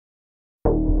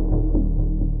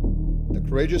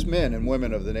Courageous men and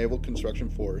women of the Naval Construction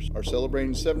Force are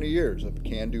celebrating 70 years of a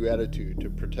can-do attitude to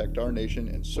protect our nation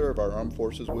and serve our armed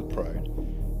forces with pride.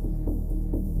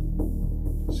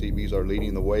 Seabees are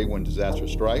leading the way when disaster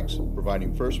strikes,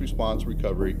 providing first response,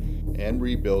 recovery, and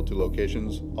rebuild to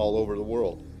locations all over the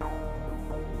world.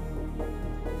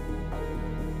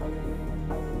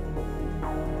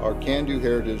 Our can-do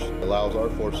heritage allows our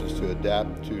forces to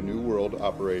adapt to new world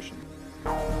operations.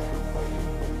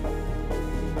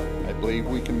 I believe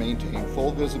we can maintain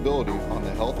full visibility on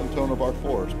the health and tone of our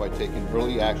force by taking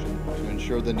early action to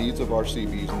ensure the needs of our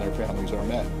Seabees and their families are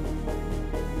met.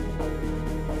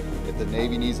 If the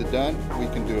Navy needs it done, we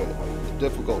can do it. The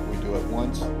difficult we do it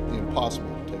once, the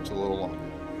impossible takes a little longer.